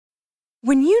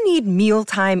When you need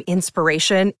mealtime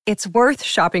inspiration, it's worth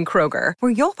shopping Kroger,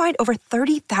 where you'll find over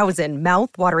 30,000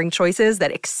 mouth-watering choices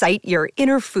that excite your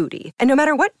inner foodie. And no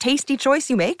matter what tasty choice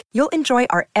you make, you'll enjoy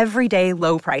our everyday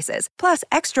low prices, plus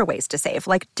extra ways to save,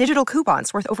 like digital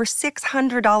coupons worth over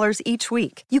 $600 each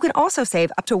week. You can also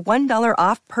save up to $1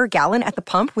 off per gallon at the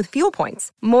pump with fuel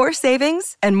points. More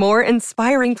savings and more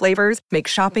inspiring flavors make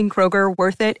shopping Kroger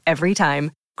worth it every time.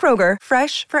 Kroger,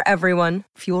 fresh for everyone.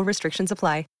 Fuel restrictions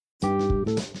apply.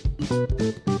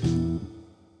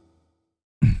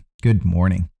 Good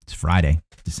morning. It's Friday,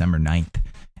 December 9th,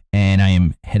 and I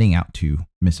am heading out to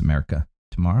Miss America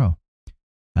tomorrow.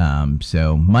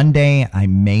 So Monday, I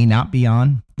may not be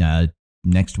on.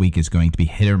 Next week is going to be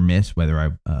hit or miss, whether I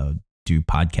do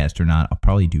podcast or not. I'll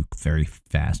probably do very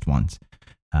fast ones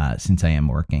since I am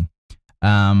working.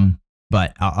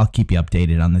 But I'll keep you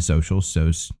updated on the socials.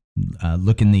 So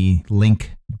look in the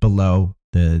link below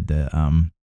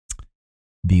the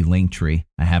link tree.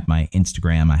 I have my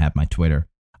Instagram. I have my Twitter.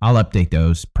 I'll update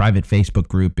those. Private Facebook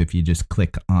group. If you just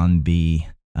click on the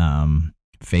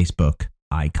Facebook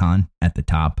icon at the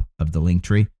top of the link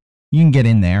tree, you can get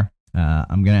in there.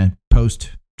 I'm going to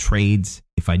post trades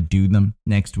if I do them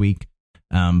next week.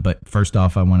 But first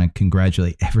off, I want to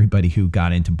congratulate everybody who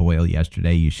got into Boyle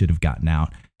yesterday. You should have gotten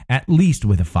out at least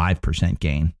with a 5%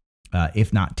 gain,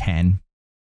 if not 10.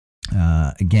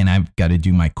 Again, I've got to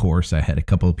do my course. I had a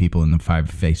couple of people in the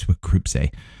Facebook group say,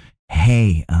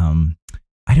 hey,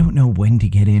 I don't know when to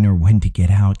get in or when to get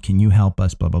out. Can you help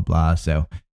us? Blah, blah, blah. So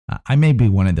I may be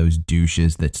one of those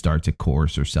douches that starts a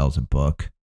course or sells a book.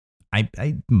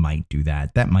 I might do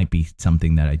that. That might be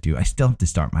something that I do. I still have to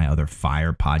start my other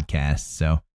Fire podcast.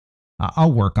 So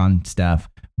I'll work on stuff.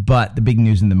 But the big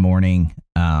news in the morning,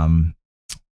 I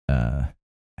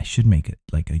should make it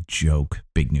like a joke,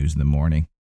 big news in the morning.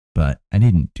 But I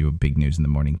didn't do a big news in the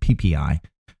morning. PPI,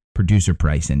 Producer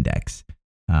Price Index.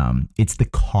 It's the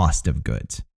cost of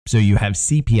goods. So you have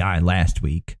CPI last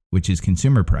week, which is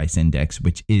Consumer Price Index,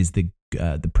 which is the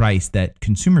price that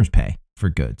consumers pay for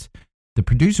goods. The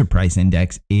Producer Price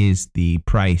Index is the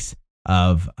price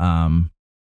of the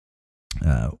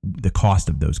cost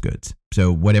of those goods.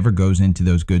 So whatever goes into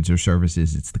those goods or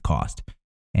services, it's the cost.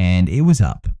 And it was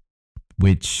up,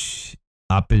 which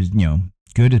up is,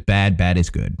 good is bad, bad is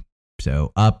good.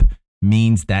 So up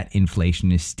means that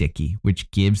inflation is sticky, which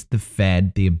gives the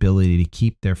Fed the ability to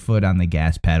keep their foot on the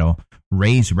gas pedal,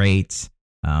 raise rates.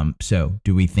 So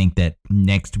do we think that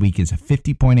next week is a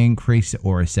 50-point increase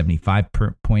or a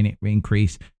 75-point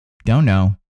increase? Don't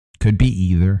know. Could be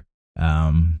either.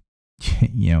 Again,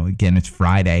 it's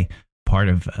Friday. Part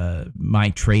of my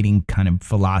trading kind of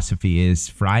philosophy is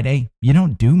Friday, you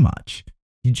don't do much.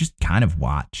 You just kind of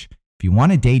watch. If you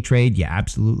want to day trade, you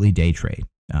absolutely day trade.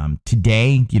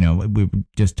 Today, we were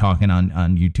just talking on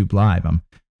YouTube Live. I'm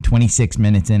 26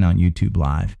 minutes in on YouTube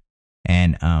Live.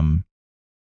 And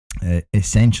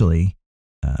essentially,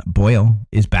 Boyle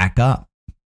is back up.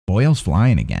 Boyle's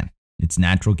flying again. It's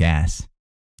natural gas.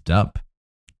 It's up.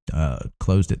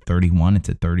 Closed at 31. It's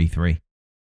at 33.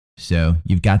 So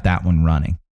you've got that one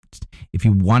running. If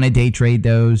you want to day trade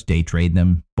those, day trade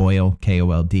them. Boyle,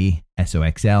 KOLD,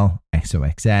 SOXL,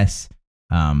 XOXS.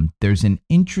 There's an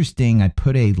interesting, I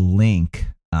put a link,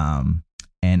 and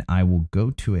I will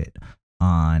go to it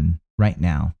right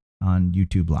now on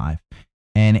YouTube Live.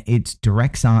 And it's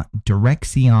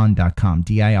Direxion.com,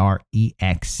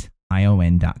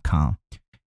 Direxion.com.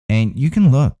 And you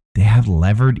can look, they have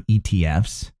levered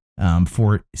ETFs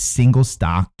for single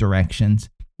stock directions,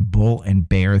 bull and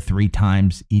bear 3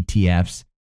 times ETFs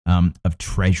of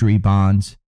treasury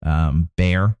bonds,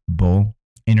 bear, bull,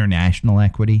 international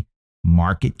equity,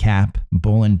 market cap,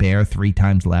 bull and bear 3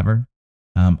 times levered.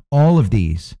 All of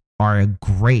these are a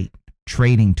great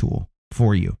trading tool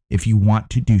for you if you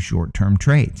want to do short-term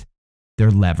trades.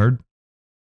 They're levered.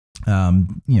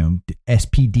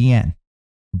 SPDN,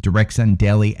 Direxion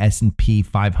Daily S&P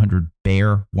 500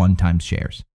 bear 1 times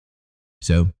shares.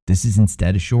 So this is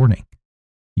instead of shorting.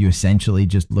 You essentially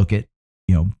just look at,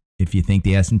 if you think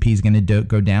the S&P is going to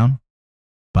go down,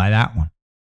 buy that one.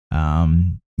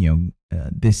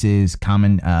 This is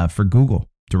common for Google.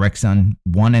 Direxion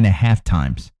 1.5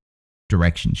 times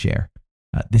direction share.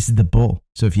 This is the bull.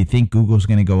 So if you think Google's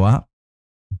going to go up,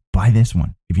 buy this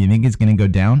one. If you think it's going to go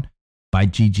down, buy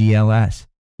GGLS.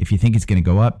 If you think it's going to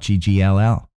go up,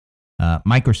 GGLL.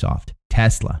 Microsoft,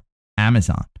 Tesla,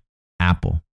 Amazon,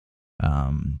 Apple.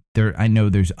 I know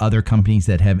there's other companies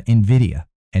that have NVIDIA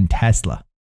and Tesla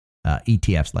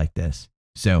ETFs like this.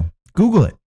 So Google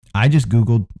it. I just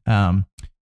Googled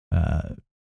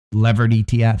levered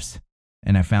ETFs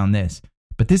and I found this.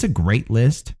 But this is a great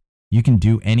list. You can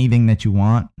do anything that you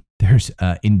want. There's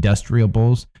industrial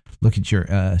bulls. Look at your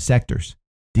sectors.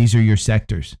 These are your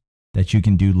sectors that you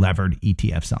can do levered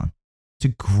ETFs on. It's a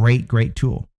great, great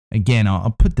tool. Again,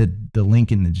 I'll put the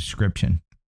link in the description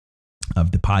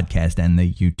of the podcast and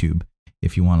the YouTube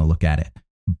if you want to look at it.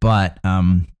 But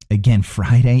again,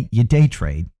 Friday, you day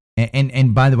trade.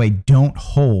 And by the way, don't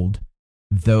hold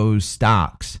those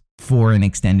stocks for an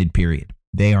extended period.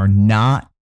 They are not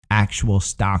actual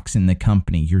stocks in the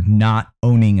company. You're not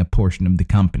owning a portion of the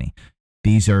company.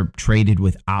 These are traded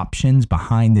with options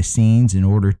behind the scenes in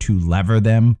order to lever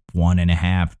them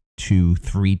 1.5 to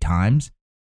 3 times.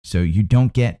 So you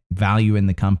don't get value in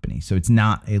the company. So it's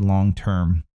not a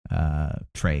long-term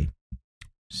trade.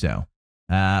 So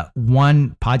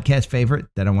one podcast favorite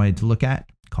that I wanted to look at,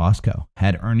 Costco,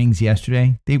 had earnings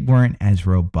yesterday. They weren't as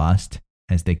robust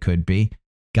as they could be.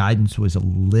 Guidance was a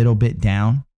little bit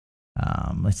down.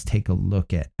 Let's take a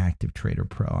look at Active Trader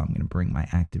Pro. I'm going to bring my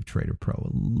Active Trader Pro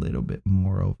a little bit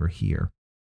more over here.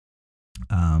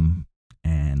 And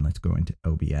let's go into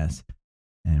OBS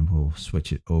and we'll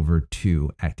switch it over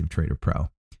to Active Trader Pro.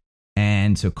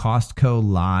 And so Costco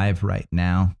live right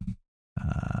now.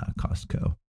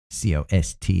 Costco,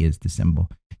 COST is the symbol.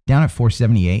 Down at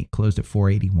 478, closed at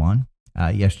 481.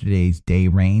 Yesterday's day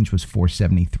range was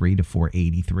 473 to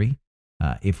 483.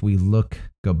 If we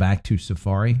go back to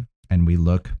Safari and we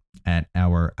look at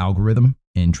our algorithm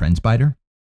in TrendSpider,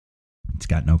 it's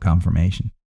got no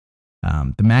confirmation.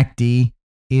 The MACD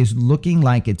is looking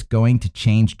like it's going to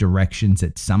change directions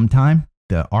at some time.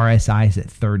 The RSI is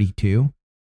at 32.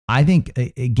 I think,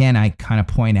 again, I kind of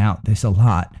point out this a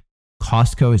lot.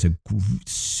 Costco is a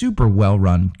super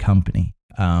well-run company.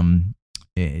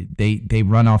 They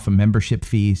run off of membership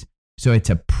fees, so it's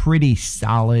a pretty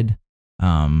solid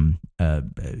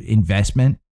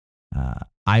investment.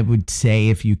 I would say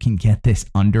if you can get this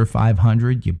under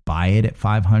 500, you buy it at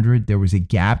 500. There was a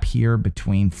gap here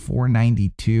between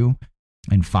 492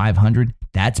 and 500.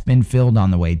 That's been filled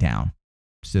on the way down.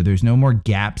 So there's no more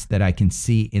gaps that I can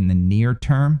see in the near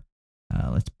term.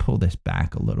 Let's pull this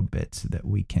back a little bit so that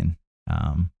we can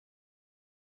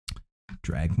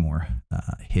drag more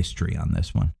history on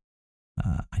this one.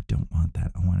 I don't want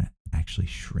that. I want to actually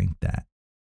shrink that.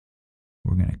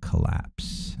 We're going to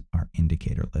collapse our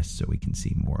indicator list so we can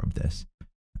see more of this.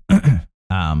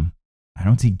 I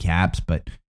don't see gaps, but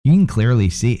you can clearly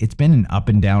see it's been an up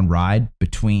and down ride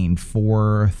between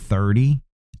 430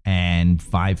 and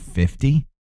 550,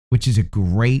 which is a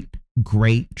great,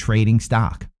 great trading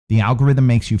stock. The algorithm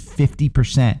makes you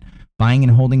 50%. Buying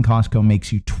and holding Costco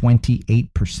makes you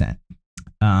 28%.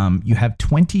 You have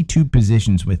 22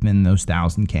 positions within those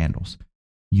 1,000 candles.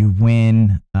 You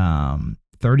win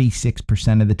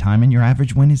 36% of the time, and your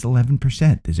average win is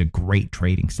 11%. There's a great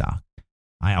trading stock.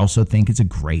 I also think it's a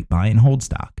great buy and hold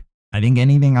stock. I think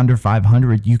anything under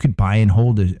 500, you could buy and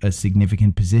hold a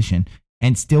significant position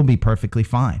and still be perfectly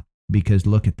fine. Because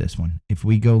look at this one. If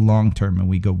we go long term and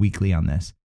we go weekly on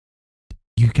this,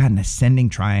 you got an ascending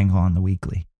triangle on the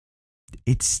weekly.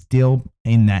 It's still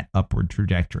in that upward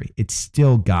trajectory. It's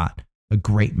still got a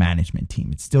great management team.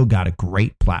 It's still got a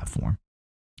great platform.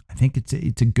 I think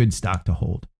it's a good stock to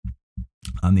hold.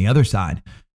 On the other side,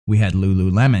 we had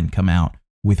Lululemon come out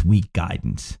with weak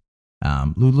guidance.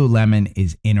 Lululemon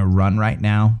is in a run right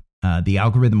now. The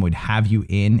algorithm would have you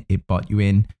in. It bought you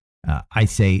in. I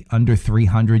say under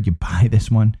 300, you buy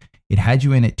this one. It had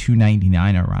you in at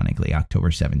 299, ironically, October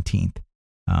 17th.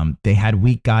 They had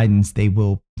weak guidance. They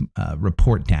will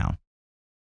report down.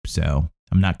 So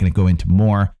I'm not going to go into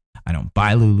more. I don't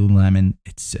buy Lululemon.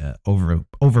 It's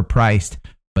overpriced,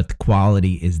 but the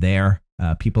quality is there.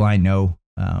 People I know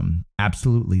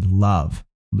absolutely love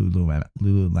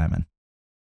Lululemon.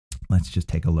 Let's just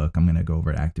take a look. I'm going to go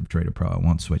over to Active Trader Pro. I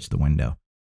won't switch the window,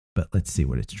 but let's see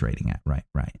what it's trading at right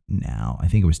now. I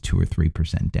think it was 2 or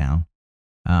 3% down.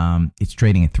 It's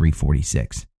trading at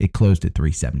 346. It closed at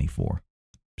 374.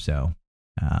 So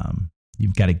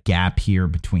you've got a gap here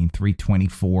between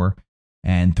 324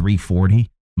 and 340.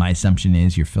 My assumption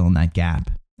is you're filling that gap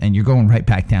and you're going right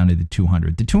back down to the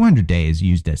 200. The 200-day is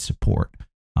used as support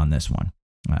on this one.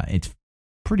 It's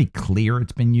pretty clear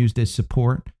it's been used as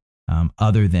support,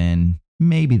 other than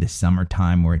maybe the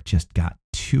summertime where it just got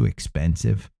too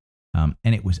expensive. And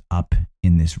it was up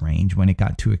in this range when it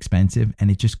got too expensive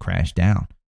and it just crashed down.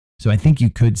 So I think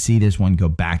you could see this one go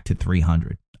back to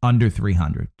 300, under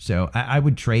 300. So I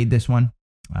would trade this one.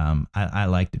 I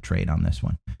like to trade on this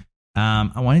one.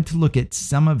 I wanted to look at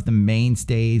some of the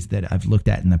mainstays that I've looked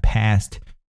at in the past.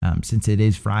 Since it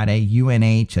is Friday,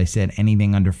 UNH, I said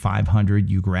anything under 500,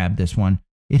 you grab this one.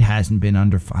 It hasn't been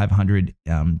under 500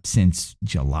 since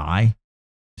July.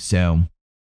 So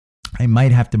I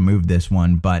might have to move this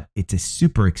one, but it's a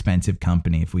super expensive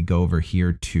company. If we go over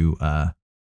here to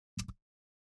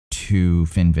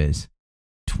FinViz,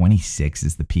 26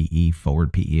 is the PE,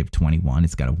 forward PE of 21.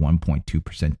 It's got a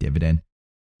 1.2% dividend.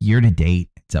 Year to date,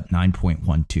 it's up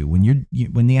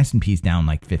 9.12. When the S&P is down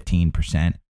like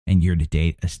 15% and year to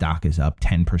date a stock is up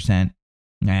 10%,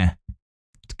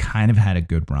 it's kind of had a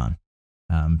good run.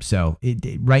 So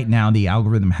right now the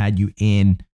algorithm had you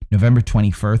in November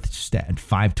 21st just at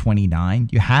 529.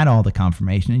 You had all the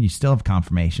confirmation and you still have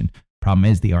confirmation. Problem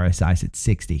is the RSI is at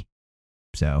 60.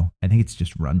 So I think it's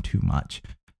just run too much.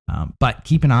 But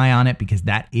keep an eye on it because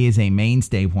that is a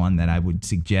mainstay one that I would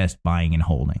suggest buying and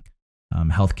holding.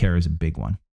 Healthcare is a big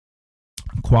one.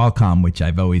 Qualcomm, which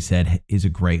I've always said is a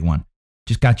great one,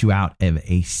 just got you out of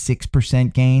a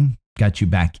 6% gain, got you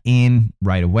back in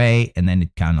right away, and then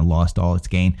it kind of lost all its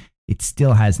gain. It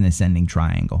still has an ascending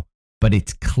triangle, but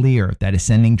it's clear that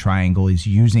ascending triangle is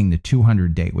using the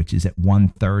 200-day, which is at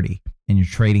 130, and you're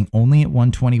trading only at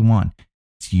 121.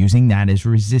 It's using that as a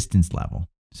resistance level.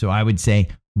 So I would say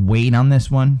wait on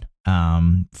this one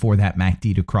for that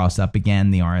MACD to cross up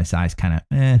again. The RSI is kind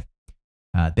of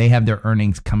they have their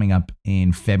earnings coming up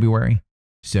in February,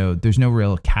 so there's no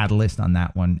real catalyst on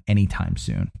that one anytime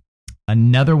soon.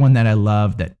 Another one that I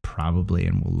love that probably,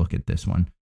 and we'll look at this one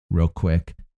real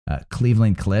quick,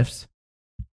 Cleveland Cliffs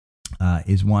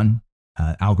is one.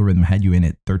 Algorithm had you in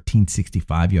at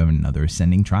 1365. You have another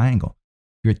ascending triangle.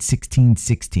 You're at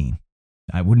 1616.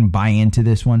 I wouldn't buy into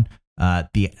this one.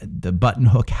 The button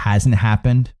hook hasn't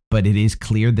happened, but it is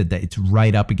clear that it's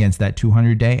right up against that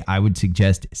 200-day. I would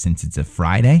suggest, since it's a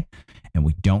Friday and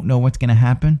we don't know what's going to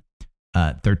happen,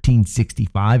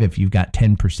 1365, if you've got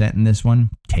 10% in this one,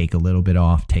 take a little bit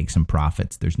off, take some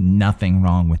profits. There's nothing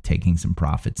wrong with taking some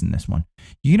profits in this one.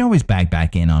 You can always bag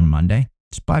back in on Monday.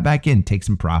 Just buy back in, take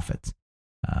some profits.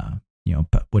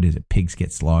 What is it? Pigs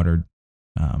get slaughtered,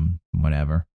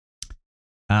 whatever.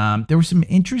 There were some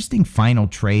interesting final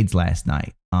trades last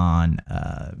night on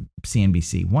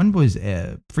CNBC. One was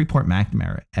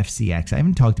Freeport-McMoRan, FCX. I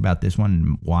haven't talked about this one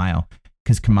in a while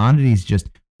because commodities just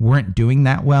weren't doing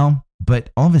that well.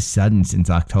 But all of a sudden, since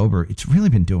October, it's really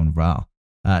been doing well.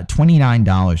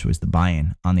 $29 was the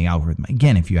buy-in on the algorithm.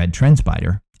 Again, if you had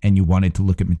TrendSpider and you wanted to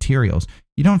look at materials,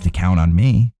 you don't have to count on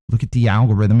me. Look at the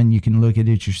algorithm and you can look at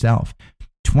it yourself.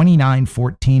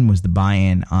 $29.14 was the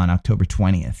buy-in on October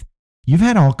 20th. You've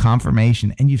had all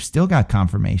confirmation and you've still got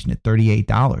confirmation at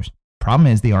 $38. Problem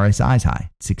is the RSI is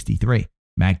high, 63.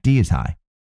 MACD is high.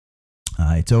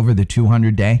 It's over the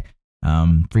 200-day.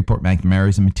 Freeport-McMoRan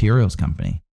is a materials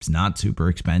company. It's not super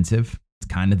expensive.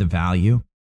 It's kind of the value,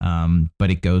 but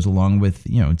it goes along with,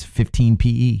 it's 15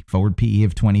 PE, forward PE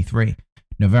of 23.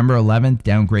 November 11th,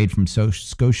 downgrade from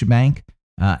Scotiabank,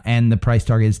 and the price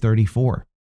target is 34.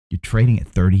 You're trading at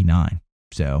 39.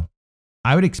 So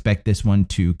I would expect this one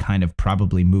to kind of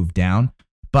probably move down,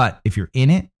 but if you're in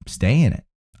it, stay in it.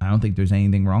 I don't think there's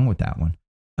anything wrong with that one.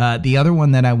 The other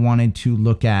one that I wanted to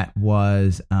look at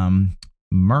was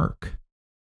Merck,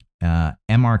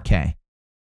 MRK.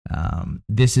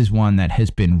 This is one that has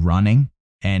been running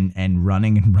and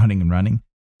running.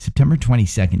 September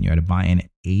 22nd, you had to buy in at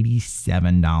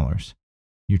 $87.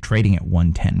 You're trading at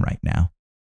 110 right now.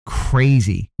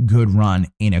 Crazy good run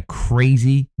in a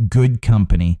crazy good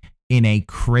company in a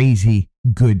crazy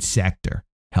good sector,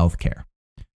 healthcare.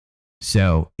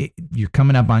 So you're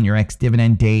coming up on your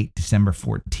ex-dividend date, December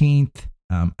 14th.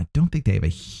 I don't think they have a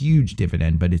huge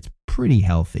dividend, but it's pretty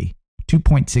healthy,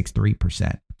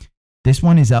 2.63%. This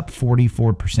one is up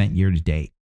 44% year to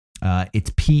date.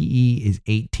 Its PE is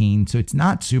 18, so it's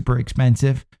not super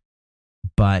expensive,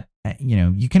 but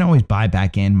you can always buy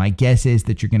back in. My guess is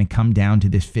that you're going to come down to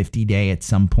this 50-day at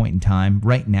some point in time.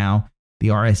 Right now, the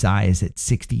RSI is at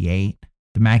 68.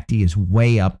 The MACD is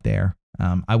way up there.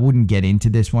 I wouldn't get into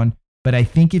this one, but I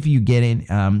think if you get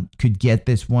in, could get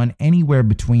this one anywhere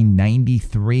between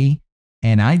 93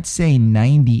 and I'd say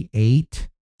 98,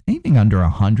 anything under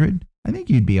 100. I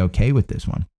think you'd be okay with this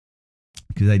one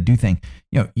because I do think,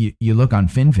 you look on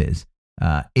FinViz,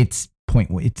 it's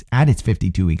at its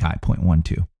 52-week high,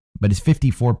 0.12, but it's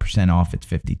 54% off its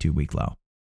 52-week low.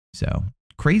 So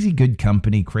crazy good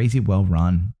company, crazy well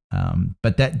run.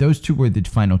 But those two were the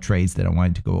final trades that I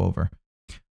wanted to go over.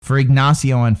 For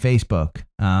Ignacio on Facebook,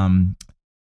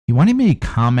 he wanted me to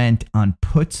comment on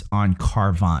puts on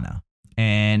Carvana.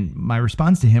 And my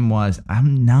response to him was,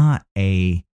 I'm not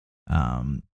a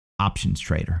options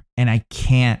trader, and I'm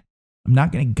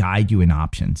not going to guide you in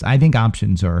options. I think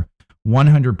options are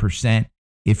 100%.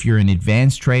 If you're an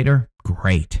advanced trader,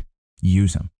 great,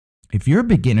 use them. If you're a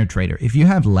beginner trader, if you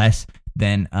have less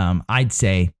than, I'd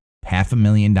say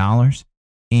 $500,000,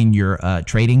 in your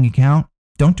trading account,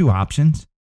 don't do options.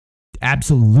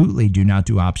 Absolutely do not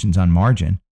do options on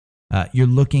margin. You're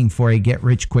looking for a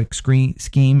get-rich-quick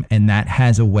scheme, and that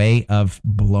has a way of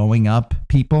blowing up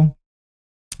people.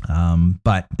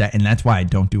 But that's why I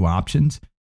don't do options.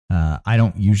 I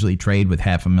don't usually trade with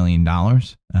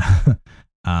 $500,000.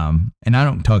 And I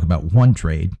don't talk about one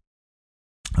trade.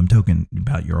 I'm talking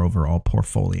about your overall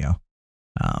portfolio.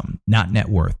 Not net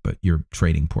worth, but your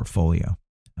trading portfolio.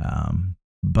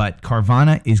 But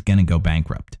Carvana is going to go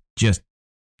bankrupt. It's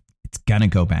going to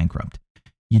go bankrupt.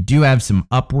 You do have some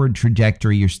upward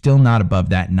trajectory. You're still not above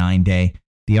that 9-day.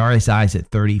 The RSI is at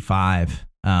 35.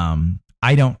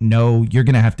 I don't know. You're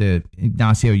going to have to,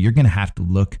 Ignacio, you're going to have to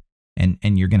look and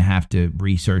you're going to have to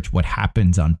research what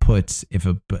happens on puts if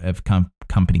a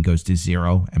company goes to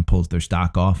zero and pulls their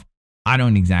stock off. I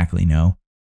don't exactly know.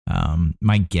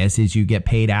 My guess is you get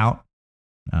paid out,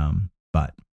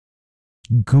 but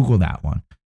Google that one.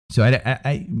 So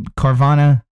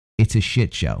Carvana, it's a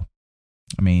shit show.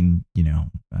 I mean,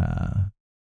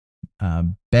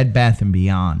 Bed Bath &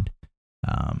 Beyond.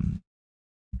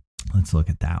 Let's look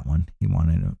at that one. He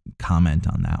wanted to comment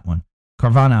on that one.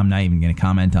 Carvana, I'm not even going to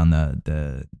comment on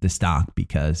the stock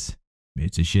because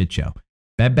it's a shit show.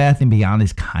 Bed Bath & Beyond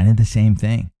is kind of the same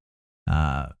thing.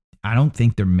 I don't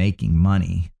think they're making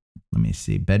money. Let me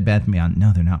see. Bed Bath & Beyond,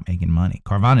 no, they're not making money.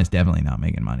 Carvana is definitely not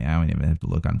making money. I don't even have to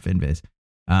look on Finviz.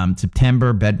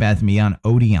 September, Bed Bath & Beyond,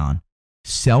 Odeon.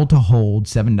 Sell to hold,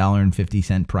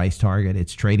 $7.50 price target.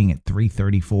 It's trading at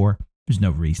 $3.34. There's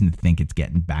no reason to think it's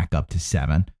getting back up to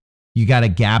 $7. You got a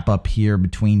gap up here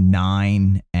between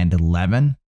 9 and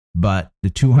 11, but the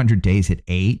 200 days at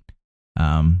 8.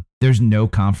 There's no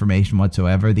confirmation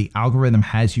whatsoever. The algorithm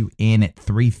has you in at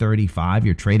 335.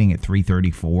 You're trading at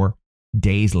 334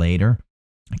 days later.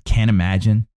 I can't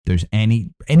imagine there's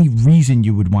any reason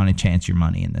you would want to chance your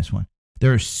money in this one.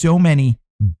 There are so many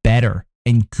better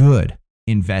and good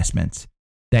investments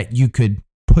that you could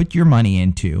put your money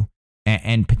into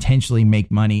and potentially make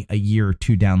money a year or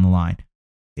two down the line.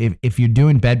 If you're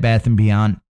doing Bed Bath &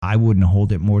 Beyond, I wouldn't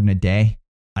hold it more than a day.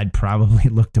 I'd probably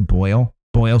look to Boyle.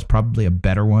 Boyle's probably a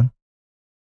better one.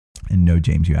 And no,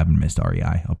 James, you haven't missed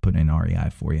REI. I'll put in REI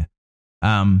for you.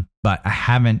 But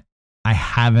I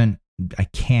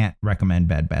can't recommend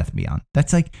Bed Bath & Beyond.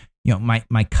 That's like,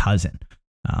 my cousin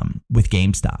with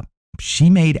GameStop. She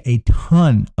made a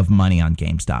ton of money on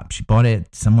GameStop. She bought it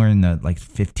somewhere in the like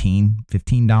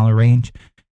 $15 range,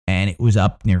 and it was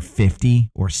up near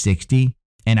 50 or 60.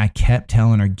 And I kept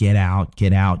telling her, get out.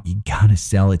 You got to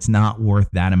sell. It's not worth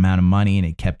that amount of money. And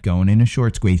it kept going in a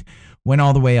short squeeze. Went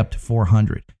all the way up to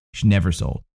 400. She never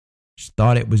sold. She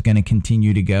thought it was going to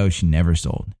continue to go. She never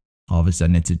sold. All of a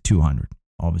sudden, it's at 200.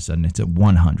 All of a sudden, it's at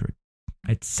 100.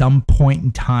 At some point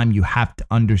in time, you have to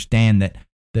understand that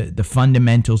the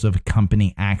fundamentals of a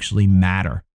company actually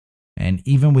matter. And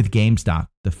even with GameStop,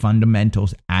 the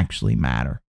fundamentals actually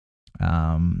matter.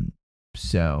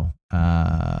 So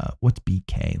what's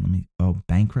BK?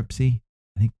 Bankruptcy?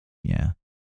 I think, yeah.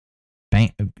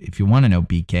 If you want to know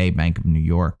BK, Bank of New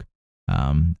York.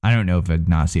 I don't know if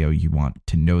Ignacio, you want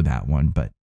to know that one,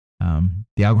 but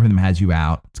the algorithm has you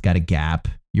out. It's got a gap.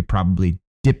 You're probably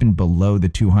dipping below the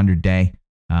 200-day.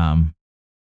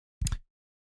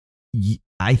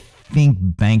 I think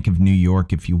Bank of New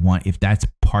York, if that's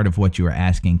part of what you were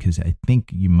asking, because I think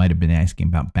you might have been asking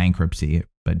about bankruptcy,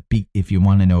 but if you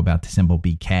want to know about the symbol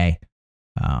BK,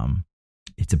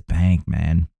 it's a bank,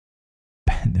 man.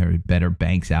 There are better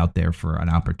banks out there for an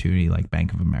opportunity like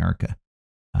Bank of America.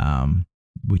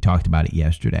 We talked about it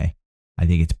yesterday. I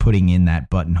think it's putting in that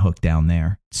button hook down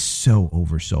there. It's so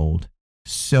oversold.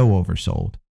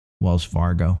 Wells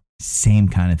Fargo, same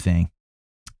kind of thing.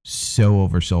 So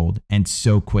oversold and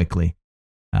so quickly.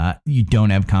 You don't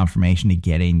have confirmation to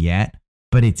get in yet,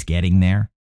 but it's getting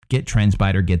there. Get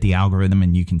TrendSpider, get the algorithm,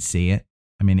 and you can see it.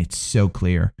 I mean, it's so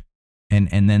clear. And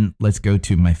then let's go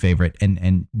to my favorite,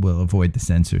 and we'll avoid the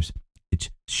censors. It's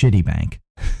Shitty Bank.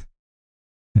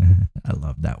 I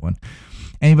love that one.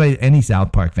 Any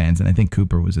South Park fans, and I think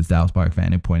Cooper was a South Park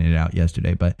fan who pointed it out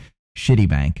yesterday, but Shitty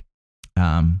Bank.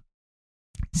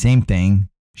 Same thing.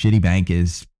 Shitty Bank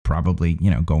is probably,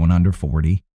 going under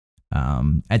 40.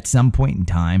 At some point in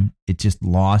time, it just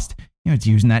lost, it's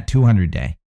using that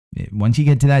 200-day. Once you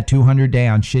get to that 200-day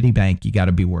on Shitty Bank, you got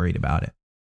to be worried about it.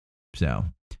 So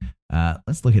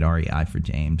let's look at REI for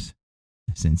James,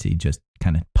 since he just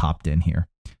kind of popped in here.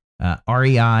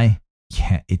 REI,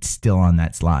 yeah, it's still on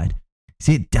that slide.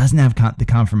 See, it doesn't have the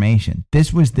confirmation.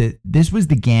 This was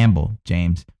the gamble,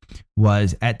 James.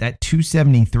 Was at that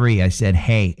 273, I said,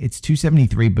 hey, it's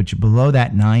 273, but you're below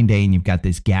that 9-day and you've got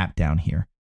this gap down here.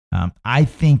 I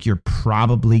think you're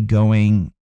probably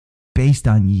going, based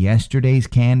on yesterday's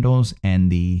candles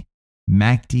and the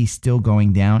MACD still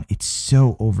going down, it's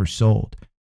so oversold.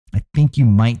 I think you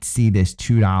might see this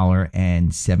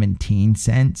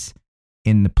 $2.17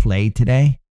 in the play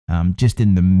today, just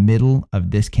in the middle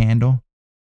of this candle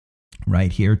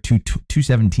right here,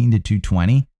 217 to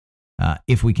 220,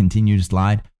 if we continue to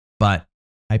slide. But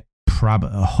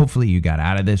hopefully you got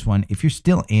out of this one. If you're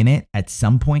still in it at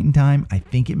some point in time, I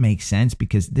think it makes sense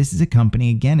because this is a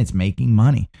company, again, it's making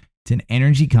money. It's an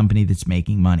energy company that's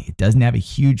making money. It doesn't have a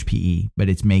huge PE, but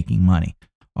it's making money.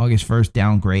 August 1st,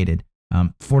 downgraded.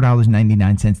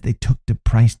 $4.99. They took the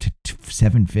price to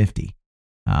 $7.50.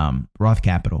 Roth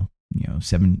Capital,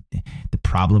 $7. The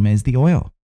problem is the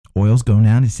oil. Oil's going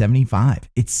down to $75.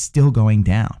 It's still going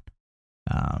down.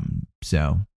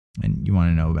 And you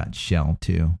want to know about Shell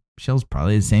too. Shell's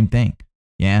probably the same thing.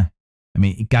 Yeah. I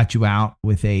mean, it got you out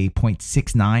with a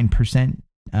 0.69%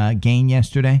 gain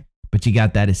yesterday, but you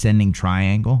got that ascending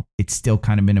triangle. It's still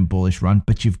kind of been a bullish run,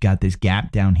 but you've got this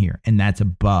gap down here, and that's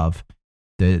above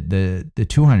the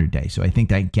 200-day. So I think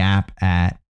that gap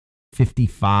at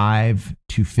 55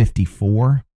 to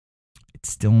 54, it's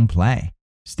still in play.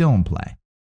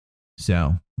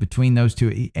 So between those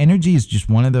two, energy is just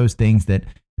one of those things that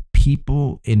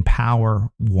people in power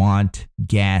want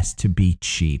gas to be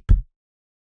cheap.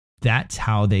 That's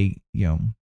how they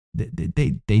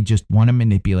just want to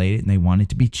manipulate it, and they want it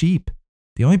to be cheap.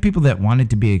 The only people that want it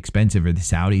to be expensive are the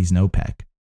Saudis and OPEC.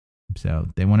 So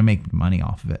they want to make money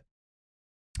off of it.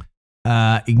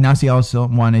 Ignacio also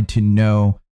wanted to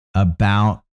know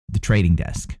about the trading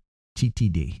desk,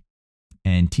 TTD.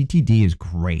 And TTD is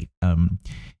great.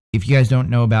 If you guys don't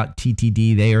know about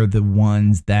TTD, they are the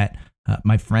ones that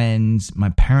my parents'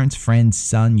 friend's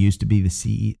son used to be the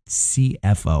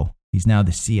CFO. He's now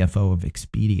the CFO of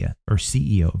Expedia, or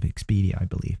CEO of Expedia, I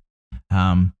believe.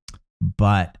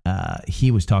 But he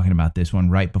was talking about this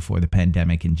one right before the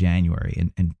pandemic in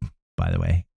January. And by the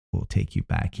way, we'll take you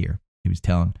back here. He was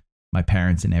telling my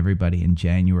parents and everybody in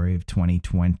January of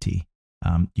 2020,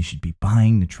 you should be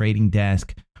buying the trading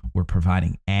desk. We're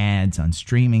providing ads on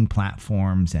streaming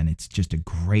platforms, and it's just a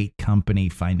great company.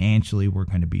 Financially, we're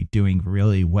going to be doing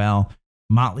really well.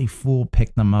 Motley Fool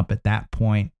picked them up at that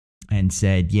point and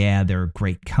said, yeah, they're a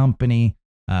great company.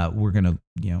 We're going to,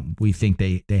 we think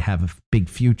they have a big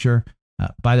future.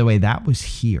 By the way, that was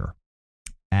here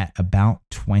at about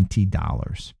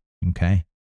 $20. Okay.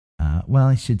 Well,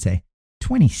 I should say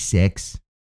 26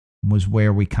 was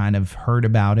where we kind of heard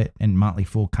about it, and Motley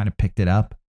Fool kind of picked it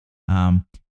up.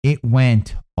 It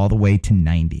went all the way to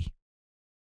 90,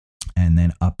 and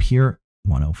then up here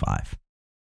 105.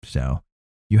 So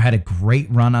you had a great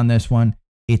run on this one.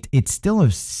 It's still a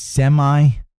semi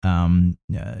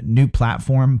new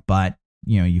platform, but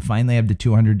you finally have the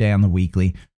 200-day on the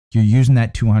weekly. You're using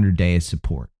that 200-day as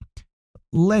support.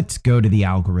 Let's go to the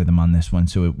algorithm on this one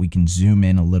so we can zoom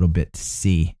in a little bit to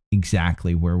see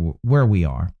exactly where we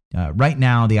are. Right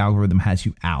now, the algorithm has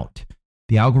you out.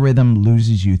 The algorithm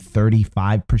loses you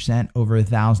 35% over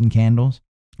 1,000 candles.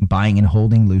 Buying and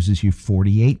holding loses you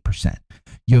 48%.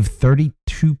 You have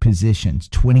 32 positions,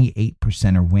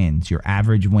 28% are wins. Your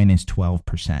average win is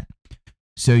 12%.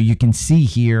 So you can see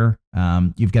here,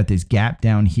 you've got this gap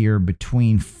down here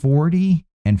between 40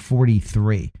 and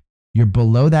 43. You're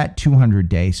below that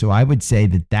 200-day. So I would say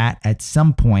that at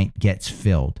some point gets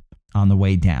filled on the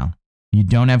way down. You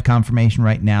don't have confirmation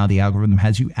right now. The algorithm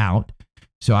has you out.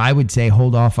 So I would say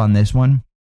hold off on this one.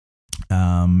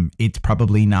 It's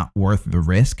probably not worth the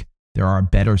risk. There are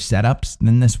better setups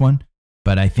than this one,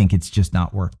 but I think it's just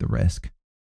not worth the risk.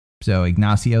 So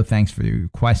Ignacio, thanks for your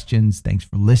questions. Thanks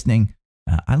for listening.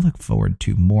 I look forward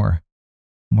to more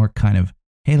kind of,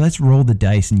 hey, let's roll the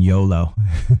dice and YOLO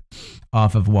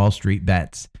off of Wall Street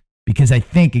Bets. Because I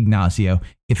think, Ignacio,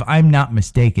 if I'm not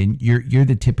mistaken, you're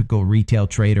the typical retail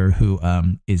trader who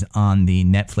is on the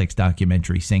Netflix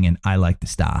documentary singing "I Like the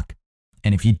Stock."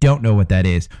 And if you don't know what that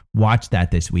is, watch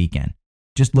that this weekend.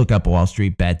 Just look up Wall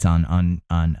Street Bets on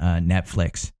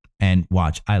Netflix and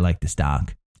watch "I Like the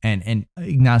Stock." And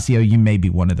Ignacio, you may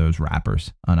be one of those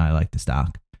rappers on "I Like the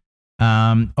Stock."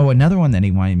 Another one that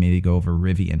he wanted me to go over,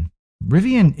 Rivian.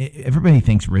 Rivian, everybody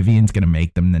thinks Rivian's going to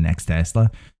make them the next Tesla.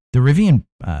 The Rivian,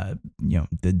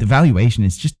 the valuation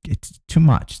is it's too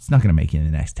much. It's not going to make it the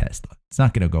next Tesla. It's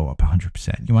not going to go up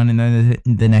 100%. You want to know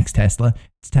the next Tesla?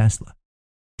 It's Tesla.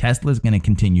 Tesla is going to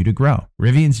continue to grow.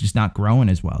 Rivian's just not growing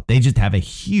as well. They just have a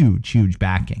huge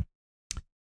backing.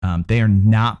 They are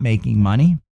not making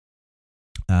money.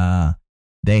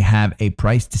 They have a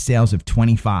price to sales of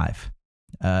 25.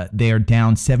 They are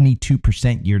down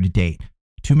 72% year to date.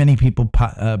 Too many people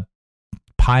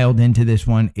piled into this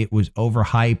one. It was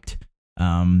overhyped.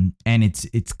 And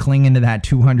it's clinging to that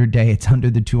 200-day. It's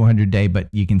under the 200-day, but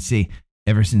you can see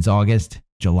ever since August,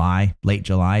 July, late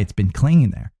July, it's been clinging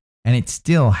there. And it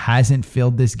still hasn't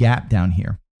filled this gap down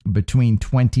here between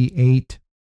 28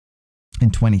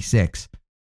 and 26.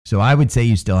 So I would say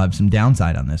you still have some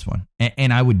downside on this one.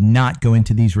 And I would not go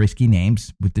into these risky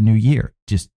names with the new year.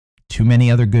 Just too many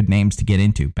other good names to get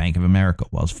into. Bank of America,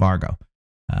 Wells Fargo,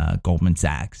 Goldman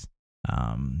Sachs,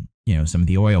 some of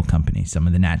the oil companies, some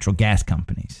of the natural gas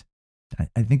companies.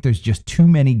 I think there's just too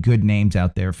many good names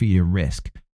out there for you to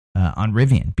risk on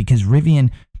Rivian, because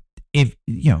Rivian,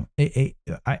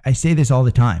 I say this all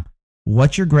the time.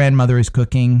 What your grandmother is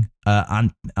cooking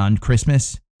on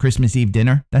Christmas Eve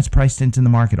dinner, that's priced into the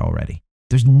market already.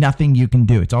 There's nothing you can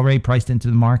do. It's already priced into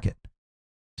the market.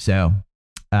 So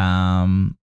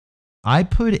I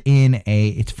put in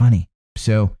it's funny.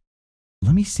 So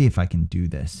let me see if I can do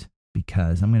this,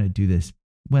 because I'm going to do this.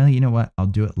 Well, you know what? I'll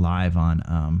do it live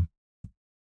on,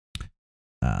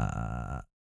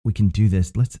 we can do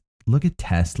this. Let's look at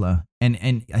Tesla.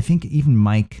 And I think even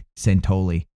Mike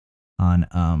Santoli on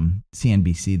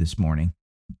CNBC this morning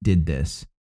did this.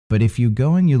 But if you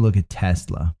go and you look at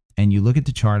Tesla and you look at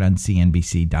the chart on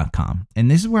CNBC.com, and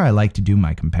this is where I like to do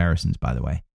my comparisons, by the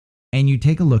way, and you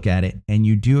take a look at it and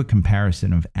you do a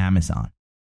comparison of Amazon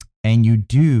and you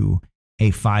do a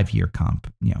 5-year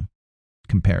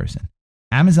comparison.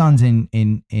 Amazon's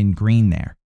in green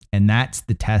there, and that's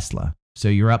the Tesla. So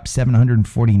you're up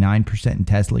 749% in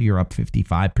Tesla. You're up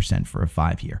 55% for a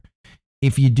 5-year.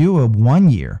 If you do a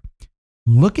 1-year,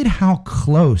 look at how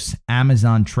close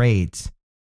Amazon trades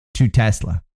to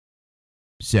Tesla.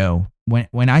 So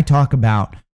when I talk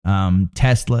about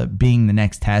Tesla being the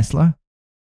next Tesla,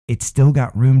 it's still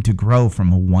got room to grow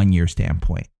from a 1-year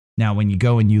standpoint. Now, when you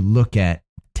go and you look at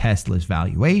Tesla's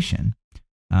valuation,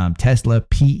 Tesla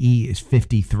PE is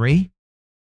 53.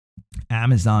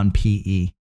 Amazon PE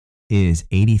is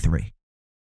 83.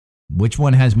 Which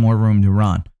one has more room to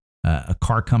run? A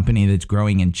car company that's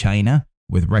growing in China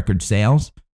with record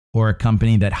sales, or a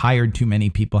company that hired too many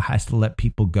people, has to let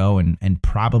people go, and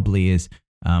probably is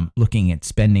looking at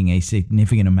spending a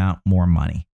significant amount more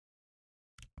money?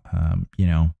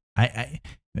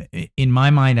 In my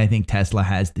mind, I think Tesla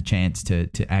has the chance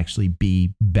to actually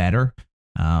be better.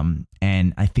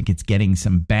 And I think it's getting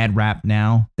some bad rap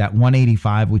now. That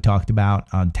 185 we talked about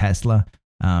on Tesla,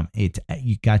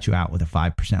 you got you out with a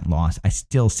 5% loss. I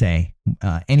still say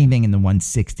anything in the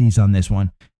 160s on this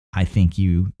one, I think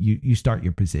you start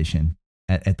your position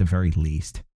at the very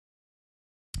least.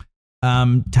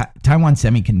 Taiwan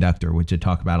Semiconductor, which I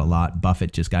talk about a lot.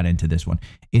 Buffett just got into this one.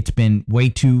 It's been way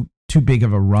too big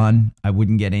of a run. I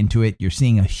wouldn't get into it. You're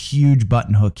seeing a huge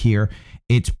button hook here.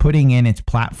 It's putting in its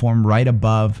platform right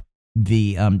above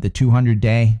the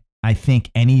 200-day. I think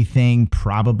anything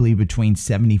probably between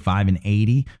 75 and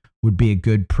 80 would be a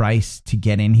good price to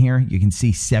get in here. You can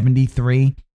see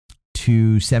 73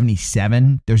 to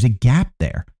 77. There's a gap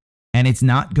there, and it's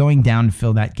not going down to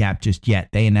fill that gap just yet.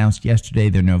 They announced yesterday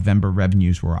their November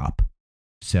revenues were up.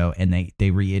 So, and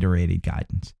they reiterated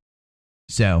guidance.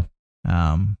 So,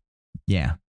 I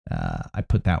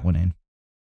put that one in.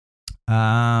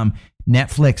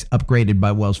 Netflix upgraded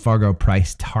by Wells Fargo,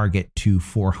 price target to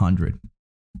 400.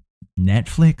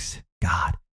 Netflix,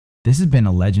 God, this has been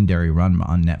a legendary run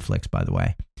on Netflix, by the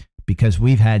way, because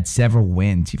we've had several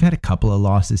wins. You've had a couple of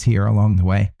losses here along the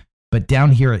way, but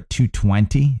down here at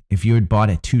 220, if you had bought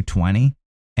at 220,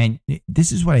 and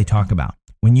this is what I talk about.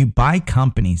 When you buy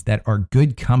companies that are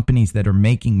good companies that are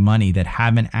making money, that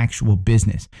have an actual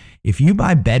business, if you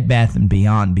buy Bed Bath &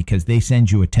 Beyond because they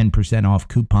send you a 10% off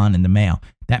coupon in the mail,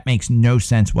 that makes no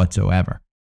sense whatsoever.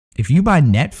 If you buy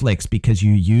Netflix because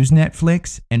you use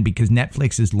Netflix, and because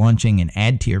Netflix is launching an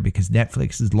ad tier, because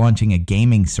Netflix is launching a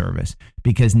gaming service,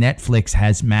 because Netflix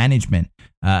has management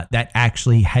that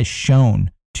actually has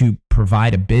shown to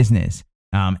provide a business,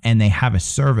 and they have a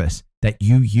service that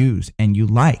you use and you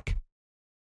like,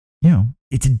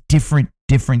 it's a different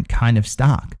kind of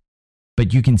stock.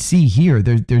 But you can see here,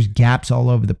 there's gaps all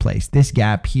over the place. This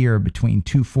gap here between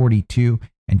 242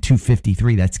 and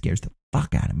 253, that scares the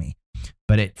fuck out of me.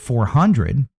 But at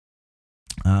 400,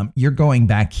 you're going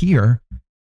back here.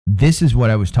 This is what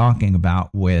I was talking about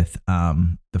with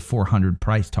the 400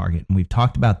 price target. And we've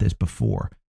talked about this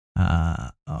before.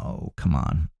 Oh, come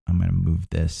on. I'm going to move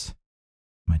this.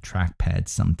 My trackpad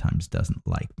sometimes doesn't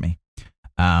like me.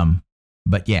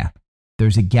 But yeah,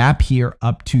 there's a gap here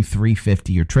up to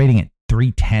 350. You're trading at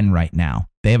 310 right now.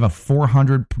 They have a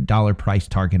 $400 price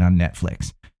target on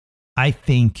Netflix. I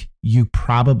think you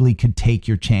probably could take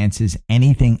your chances.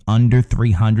 Anything under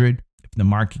 300 the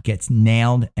market gets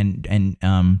nailed and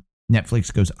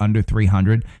Netflix goes under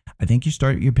 300, I think you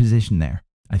start your position there.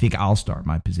 I think I'll start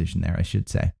my position there, I should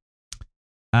say.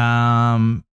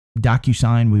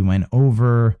 DocuSign, we went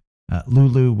over.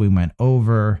 Lulu, we went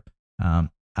over.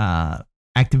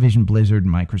 Activision Blizzard,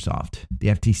 Microsoft. The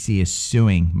FTC is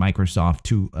suing Microsoft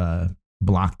to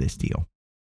block this deal.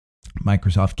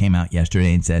 Microsoft came out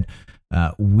yesterday and said,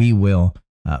 we will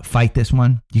fight this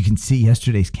one. You can see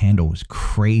yesterday's candle was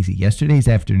crazy. Yesterday's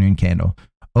afternoon candle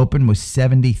open was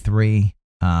 73.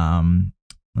 Let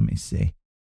me see.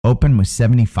 Open was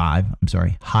 75. I'm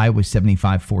sorry. High was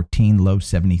 75.14. Low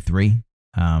 73.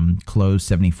 Close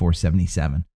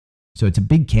 74.77. So it's a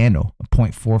big candle, a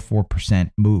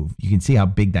 0.44% move. You can see how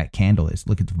big that candle is.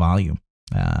 Look at the volume.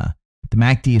 The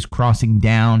MACD is crossing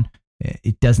down.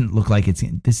 It doesn't look like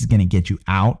this is going to get you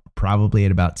out probably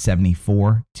at about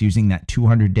 74. It's using that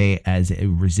 200-day as a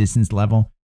resistance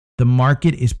level. The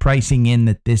market is pricing in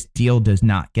that this deal does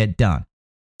not get done.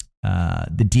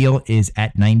 The deal is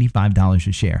at $95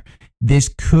 a share. This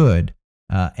could,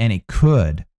 and it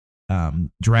could,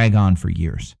 drag on for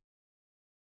years.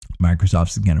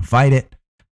 Microsoft's going to fight it.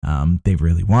 They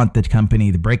really want the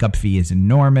company. The breakup fee is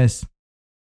enormous.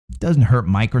 It doesn't hurt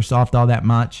Microsoft all that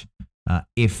much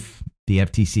if the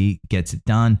FTC gets it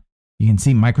done. You can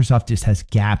see Microsoft just has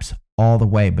gaps all the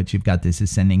way, but you've got this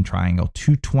ascending triangle,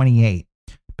 228.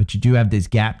 But you do have this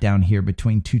gap down here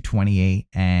between 228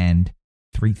 and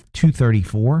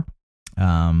 234.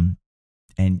 And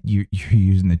you're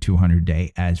using the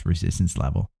 200-day as resistance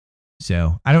level.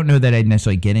 So I don't know that I'd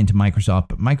necessarily get into Microsoft,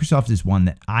 but Microsoft is one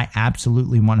that I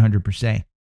absolutely 100%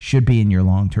 should be in your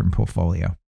long-term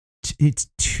portfolio. It's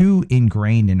too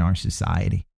ingrained in our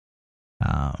society.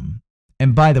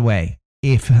 And by the way,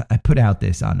 if I put out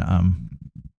this on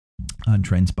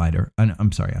TrendSpider,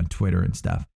 on Twitter and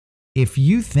stuff, if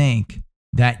you think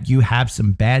that you have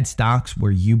some bad stocks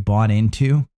where you bought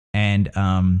into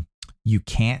and you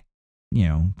can't,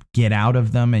 get out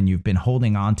of them and you've been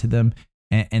holding on to them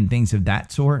and things of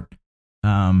that sort,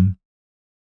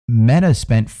 Meta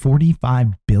spent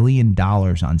 $45 billion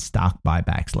on stock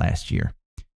buybacks last year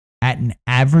at an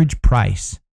average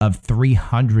price of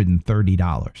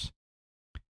 $330.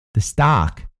 The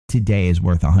stock today is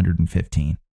worth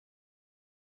 $115.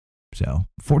 So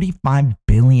 $45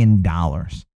 billion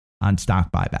on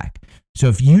stock buyback. So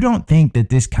if you don't think that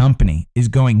this company is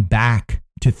going back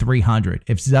to 300,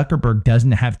 if Zuckerberg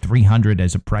doesn't have 300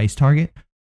 as a price target,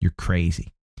 you're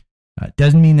crazy.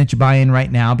 Doesn't mean that you buy in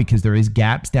right now because there is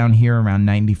gaps down here around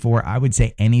 94. I would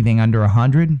say anything under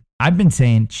 100. I've been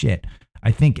saying shit. I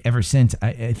think ever since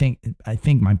I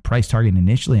think my price target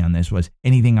initially on this was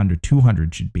anything under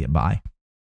 200 should be a buy.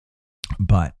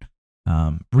 But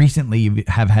recently you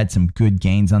have had some good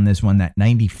gains on this one. That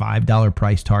 $95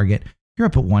 price target, you're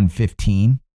up at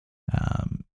 115.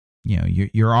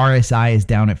 Your RSI is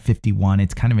down at 51.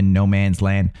 It's kind of in no man's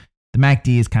land. The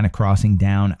MACD is kind of crossing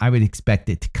down. I would expect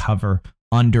it to cover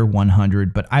under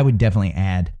 100, but I would definitely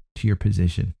add to your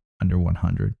position under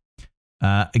 100.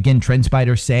 Again,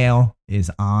 TrendSpider sale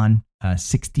is on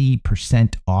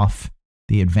 60% off.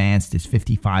 The advanced is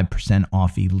 55%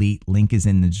 off elite. Link is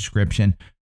in the description.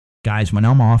 Guys, when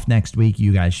I'm off next week,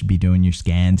 you guys should be doing your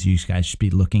scans. You guys should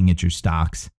be looking at your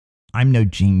stocks. I'm no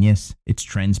genius. It's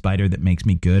TrendSpider that makes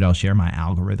me good. I'll share my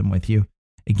algorithm with you.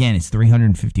 Again, it's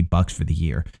 $350 for the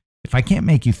year. If I can't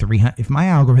make you if my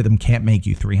algorithm can't make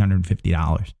you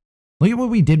 $350, look at what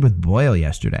we did with Boyle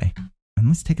yesterday. And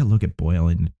let's take a look at Boyle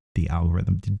in the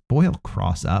algorithm. Did Boyle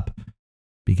cross up?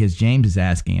 Because James is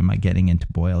asking, am I getting into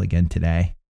Boyle again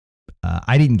today?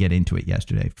 I didn't get into it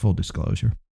yesterday, full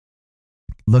disclosure.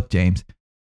 Look, James,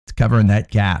 it's covering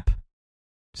that gap.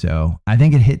 So I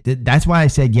think it hit. That's why I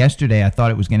said yesterday I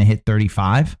thought it was going to hit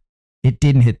 35. It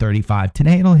didn't hit 35.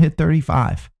 Today it'll hit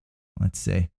 35. Let's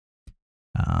see.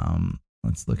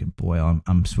 Let's look at Boyle.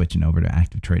 I'm switching over to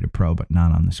Active Trader Pro, but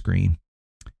not on the screen.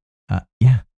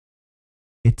 Yeah,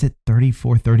 it's at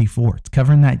 34.34. It's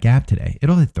covering that gap today.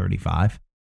 It'll hit 35.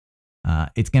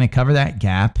 It's going to cover that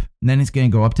gap, and then it's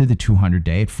going to go up to the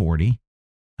 200-day at 40.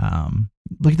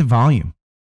 Look at the volume.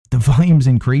 The volume's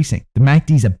increasing. The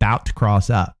MACD's about to cross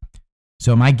up.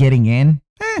 So am I getting in?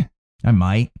 I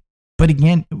might. But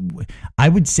again, I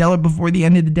would sell it before the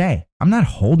end of the day. I'm not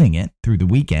holding it through the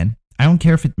weekend. I don't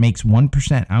care if it makes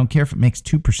 1%. I don't care if it makes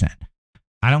 2%.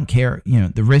 I don't care.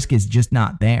 The risk is just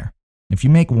not there. If you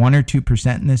make 1 or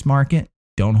 2% in this market,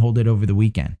 don't hold it over the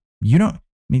weekend.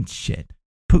 Shit.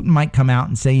 Putin might come out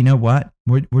and say, you know what?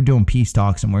 We're doing peace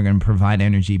talks and we're going to provide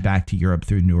energy back to Europe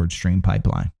through Nord Stream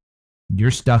pipeline.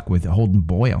 You're stuck with holding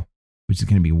Boyle, which is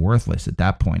going to be worthless at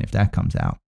that point if that comes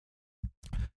out.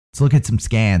 Let's look at some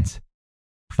scans.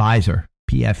 Pfizer,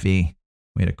 PFE.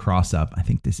 We had a cross up. I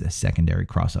think this is a secondary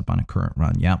cross up on a current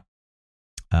run. Yep.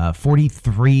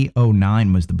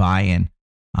 43.09 was the buy-in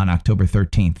on October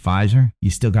 13th. Pfizer, you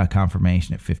still got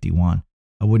confirmation at 51.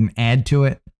 I wouldn't add to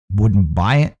it. Wouldn't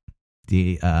buy it.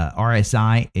 The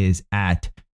RSI is at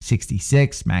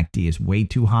 66. MACD is way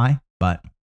too high, but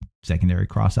secondary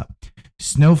cross up.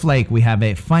 Snowflake, we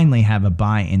finally have a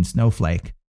buy in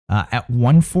Snowflake at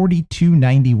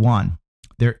 142.91.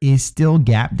 There is still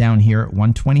gap down here at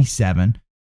 127.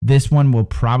 This one will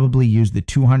probably use the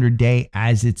 200-day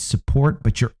as its support,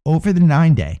 but you're over the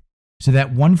 9-day. So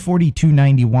that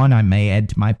 142.91 I may add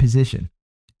to my position.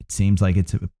 It seems like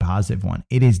it's a positive one.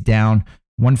 It is down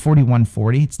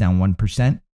 141.40. It's down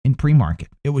 1% in pre-market.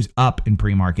 It was up in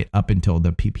pre-market up until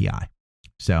the PPI.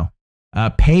 So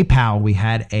PayPal, we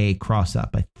had a cross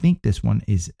up. I think this one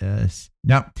is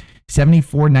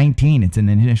 74.19. It's an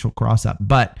initial cross up,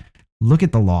 but look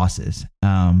at the losses.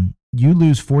 You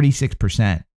lose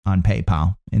 46% on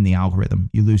PayPal in the algorithm.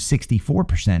 You lose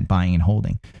 64% buying and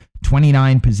holding.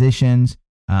 29 positions.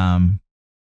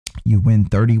 You win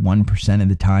 31% of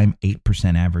the time,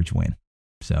 8% average win.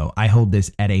 So I hold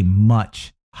this at a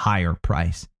much higher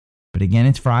price. But again,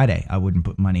 it's Friday. I wouldn't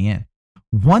put money in.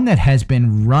 One that has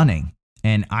been running,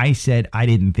 and I said I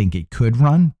didn't think it could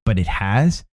run, but it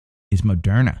has, is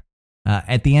Moderna.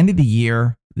 At the end of the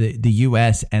year, the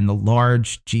U.S. and the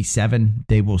large G7,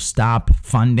 they will stop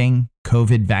funding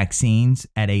COVID vaccines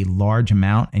at a large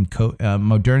amount. And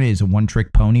Moderna is a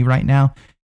one-trick pony right now.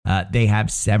 They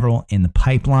have several in the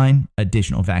pipeline,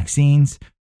 additional vaccines.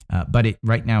 But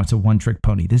right now it's a one-trick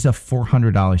pony. This is a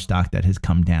 $400 stock that has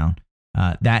come down.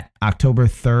 That October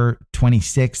 3rd,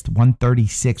 26th,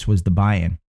 136 was the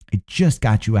buy-in. It just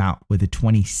got you out with a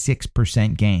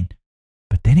 26% gain.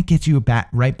 But then it gets you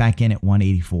right back in at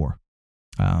 184.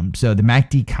 So the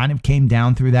MACD kind of came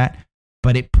down through that,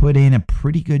 but it put in a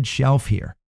pretty good shelf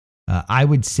here. I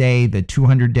would say the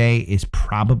 200-day is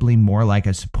probably more like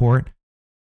a support.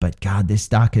 But God, this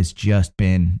stock has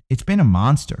it's been a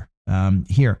monster.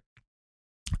 Here,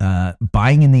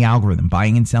 buying in the algorithm,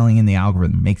 buying and selling in the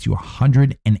algorithm makes you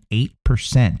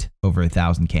 108% over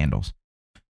 1,000 candles.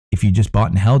 If you just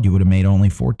bought and held, you would have made only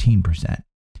 14%.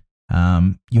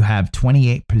 You have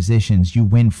 28 positions. You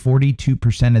win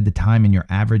 42% of the time, and your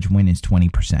average win is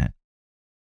 20%.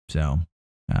 So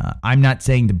I'm not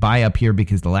saying to buy up here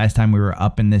because the last time we were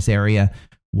up in this area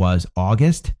was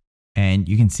August, and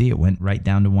you can see it went right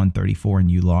down to 134, and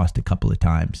you lost a couple of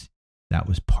times. That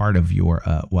was part of your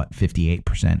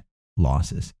 58%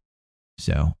 losses.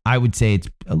 So I would say it's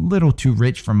a little too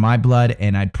rich for my blood,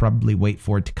 and I'd probably wait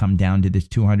for it to come down to this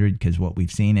 200 because what we've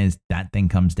seen is that thing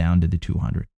comes down to the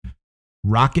 200.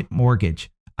 Rocket Mortgage.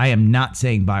 I am not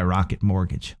saying buy Rocket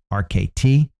Mortgage.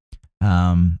 RKT.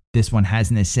 This one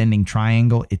has an ascending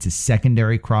triangle. It's a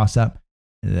secondary cross up.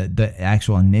 The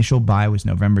actual initial buy was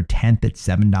November 10th at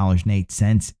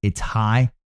 $7.08. It's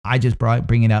high. I just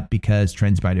bring it up because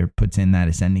TrendSpider puts in that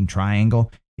ascending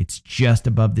triangle. It's just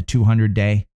above the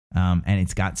 200-day, and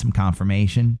it's got some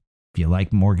confirmation. If you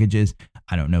like mortgages,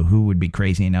 I don't know who would be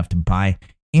crazy enough to buy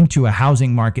into a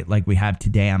housing market like we have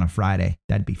today on a Friday.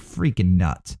 That'd be freaking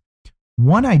nuts.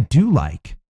 One I do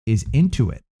like is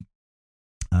Intuit.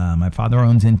 My father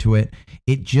owns Intuit.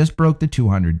 It just broke the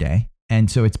 200-day, and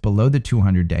so it's below the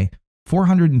 200-day,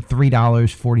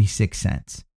 $403.46.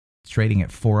 It's trading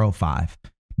at 405.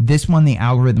 This one, the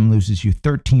algorithm loses you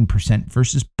 13%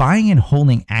 versus buying and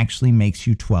holding actually makes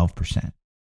you 12%.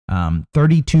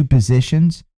 32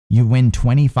 positions, you win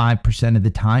 25% of the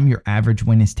time. Your average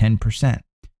win is 10%.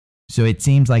 So it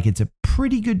seems like it's a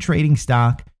pretty good trading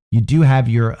stock. You do have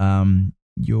your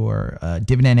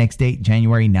dividend X date,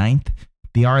 January 9th.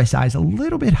 The RSI is a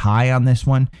little bit high on this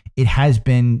one. It has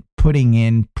been putting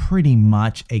in pretty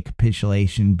much a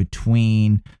capitulation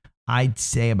between, I'd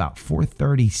say, about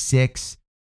 436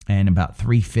 and about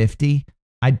 350.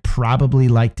 I'd probably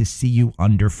like to see you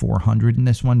under 400 in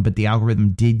this one, but the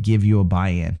algorithm did give you a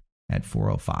buy-in at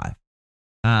 405.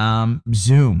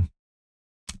 Zoom.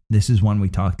 This is one we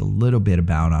talked a little bit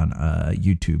about on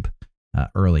YouTube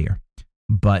earlier.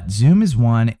 But Zoom is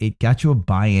one, it got you a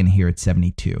buy-in here at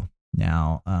 72.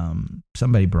 Now,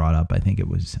 somebody brought up, I think it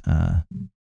was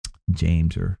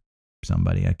James or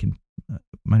somebody,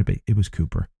 might have been, it was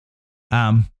Cooper.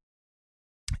 On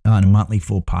a Motley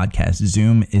Fool podcast,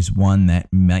 Zoom is one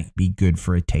that might be good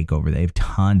for a takeover. They have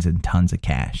tons and tons of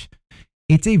cash.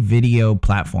 It's a video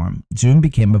platform. Zoom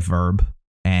became a verb,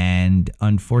 and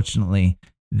unfortunately,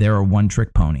 they're a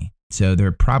one-trick pony. So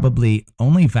their probably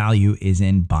only value is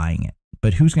in buying it.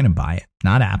 But who's going to buy it?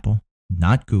 Not Apple,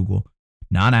 not Google,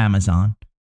 not Amazon.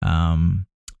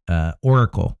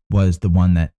 Oracle was the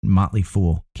one that Motley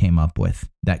Fool came up with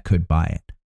that could buy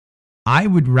it. I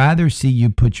would rather see you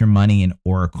put your money in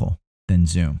Oracle than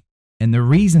Zoom. And the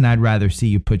reason I'd rather see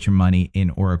you put your money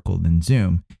in Oracle than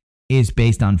Zoom is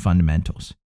based on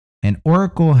fundamentals. And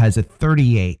Oracle has a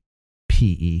 38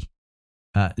 PE.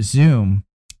 Zoom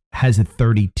has a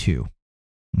 32.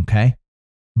 Okay.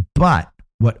 But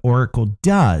what Oracle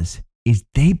does is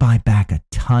they buy back a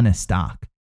ton of stock.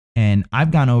 And I've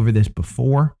gone over this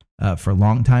before for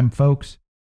longtime folks.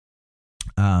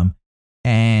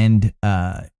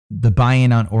 The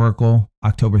buy-in on Oracle,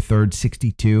 October 3rd,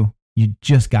 62, you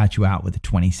just got you out with a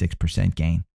 26%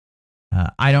 gain.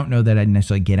 I don't know that I'd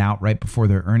necessarily get out right before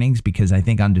their earnings because I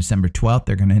think on December 12th,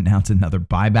 they're going to announce another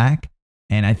buyback.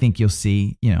 And I think you'll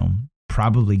see,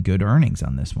 probably good earnings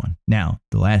on this one. Now,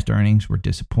 the last earnings were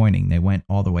disappointing. They went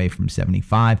all the way from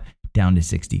 75 down to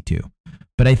 62.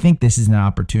 But I think this is an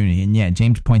opportunity. And yeah,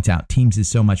 James points out Teams is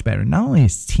so much better. Not only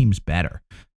is Teams better,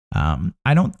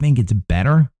 I don't think it's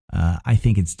better. I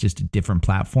think it's just a different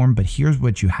platform. But here's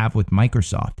what you have with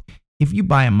Microsoft. If you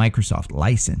buy a Microsoft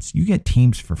license, you get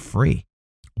Teams for free.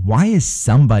 Why is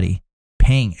somebody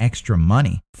paying extra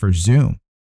money for Zoom?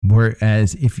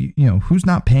 Whereas if who's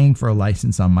not paying for a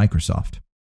license on Microsoft?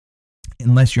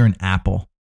 Unless you're an Apple,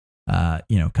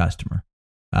 customer.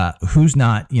 Who's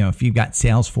not, if you've got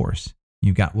Salesforce,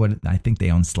 you've got what I think they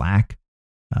own Slack.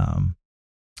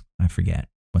 I forget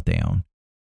what they own.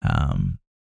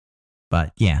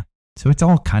 But yeah, so it's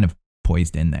all kind of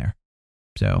poised in there.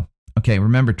 So, okay,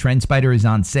 remember TrendSpider is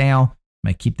on sale.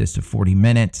 Might keep this to 40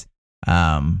 minutes.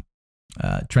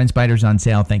 TrendSpider's on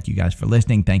sale. Thank you guys for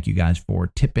listening. Thank you guys for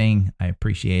tipping. I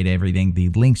appreciate everything. The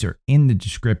links are in the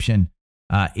description.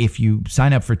 If you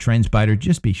sign up for TrendSpider,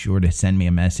 just be sure to send me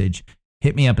a message.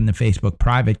 Hit me up in the Facebook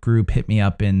private group. Hit me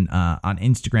up on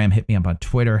Instagram. Hit me up on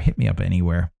Twitter. Hit me up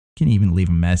anywhere. You can even leave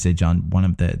a message on one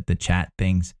of the chat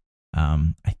things.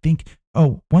 I think,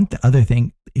 other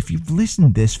thing, if you've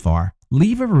listened this far,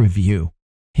 leave a review.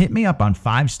 Hit me up on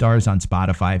 5 stars on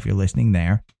Spotify if you're listening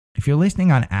there. If you're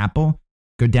listening on Apple,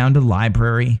 go down to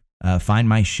library, find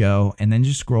my show, and then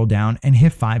just scroll down and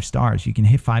hit 5 stars. You can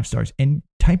hit 5 stars and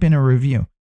type in a review.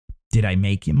 Did I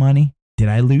make you money? Did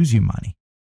I lose you money?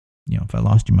 If I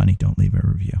lost you money, don't leave a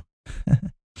review.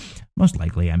 Most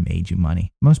likely I made you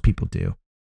money. Most people do.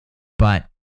 But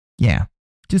yeah,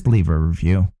 just leave a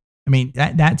review. I mean,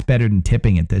 that's better than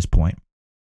tipping at this point.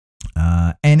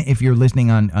 And if you're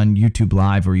listening on YouTube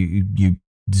Live or you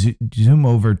zoom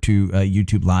over to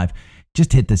YouTube Live,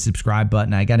 just hit the subscribe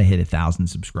button. I got to hit 1,000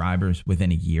 subscribers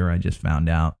within a year, I just found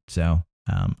out. So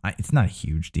it's not a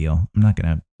huge deal. I'm not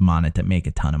going to make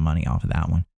a ton of money off of that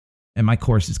one. And my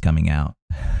course is coming out.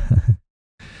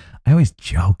 I always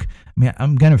joke. I mean,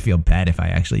 I'm going to feel bad if I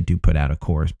actually do put out a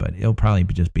course, but it'll probably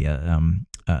just be a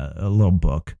little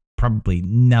book. Probably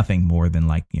nothing more than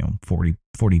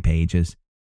 40 pages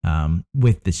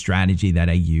with the strategy that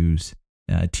I use,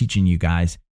 teaching you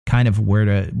guys kind of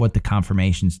what the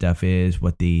confirmation stuff is,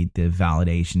 what the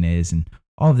validation is, and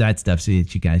all of that stuff so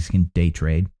that you guys can day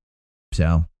trade.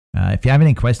 So if you have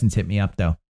any questions, hit me up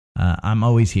though. I'm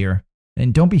always here.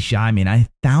 And don't be shy. I mean, I have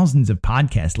thousands of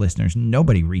podcast listeners.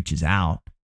 Nobody reaches out.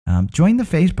 Join the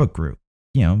Facebook group.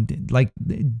 Like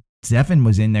Zephan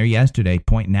was in there yesterday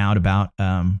pointing out about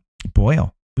Boyle.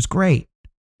 It was great.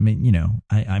 I mean,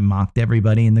 I mocked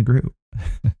everybody in the group.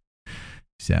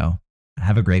 So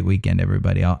have a great weekend,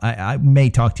 everybody. I may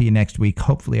talk to you next week.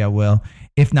 Hopefully I will.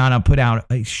 If not, I'll put out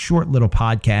a short little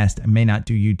podcast. I may not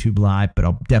do YouTube Live, but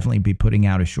I'll definitely be putting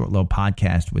out a short little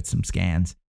podcast with some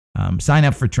scans. Sign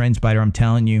up for TrendSpider. I'm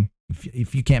telling you,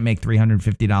 if you can't make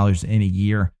 $350 in a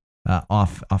year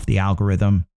off the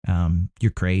algorithm,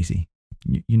 you're crazy.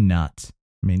 You're nuts.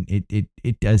 I mean,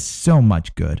 it does so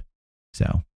much good.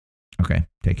 So, okay,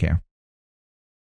 take care.